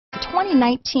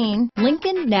2019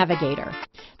 Lincoln Navigator.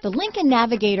 The Lincoln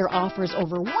Navigator offers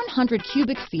over 100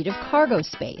 cubic feet of cargo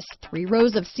space, 3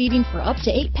 rows of seating for up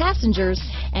to 8 passengers,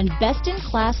 and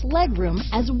best-in-class legroom,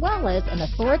 as well as an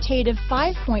authoritative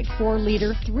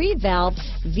 5.4-liter 3-valve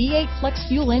V8 flex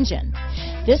fuel engine.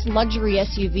 This luxury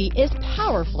SUV is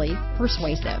powerfully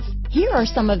persuasive. Here are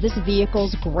some of this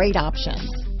vehicle's great options: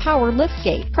 power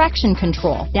liftgate, traction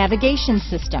control, navigation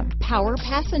system, power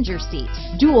passenger seat,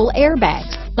 dual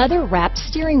airbags, leather-wrapped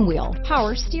steering wheel,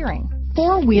 power steering,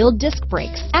 4-wheel disc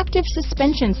brakes, active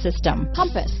suspension system,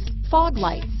 compass, fog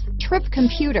lights, trip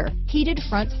computer, heated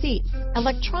front seats,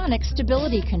 electronic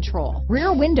stability control,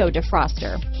 rear window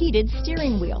defroster, heated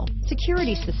steering wheel,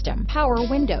 security system, power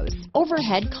windows,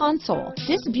 overhead console.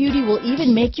 This beauty will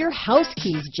even make your house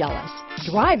keys jealous.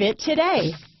 Drive it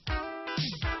today.